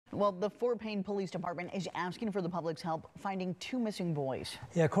Well, the Fort Payne Police Department is asking for the public's help finding two missing boys.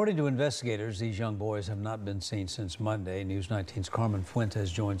 Yeah, according to investigators, these young boys have not been seen since Monday. News 19's Carmen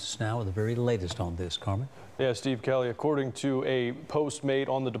Fuentes joins us now with the very latest on this. Carmen? Yeah, Steve Kelly, according to a post made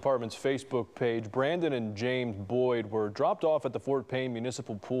on the department's Facebook page, Brandon and James Boyd were dropped off at the Fort Payne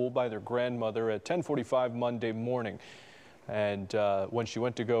Municipal pool by their grandmother at 10:45 Monday morning. And when she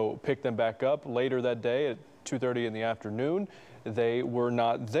went to go pick them back up later that day at 2:30 in the afternoon, they were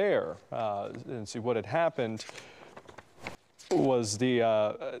not there. And see what had happened was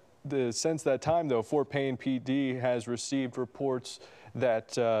since that time, though, Fort Payne PD has received reports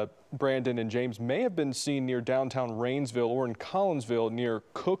that Brandon and James may have been seen near downtown Rainsville or in Collinsville near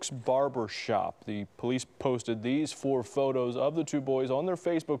Cook's Barber Shop. The police posted these 4 photos of the 2 boys on their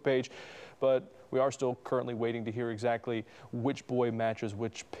Facebook page, but we are still currently waiting to hear exactly which boy matches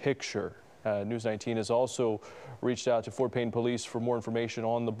which picture. News 19 has also reached out to Fort Payne Police for more information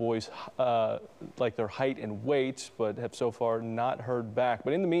on the boys, like their height and weight, but have so far not heard back.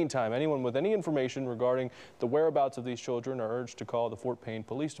 But in the meantime, anyone with any information regarding the whereabouts of these children are urged to call the Fort Payne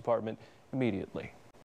Police Department immediately.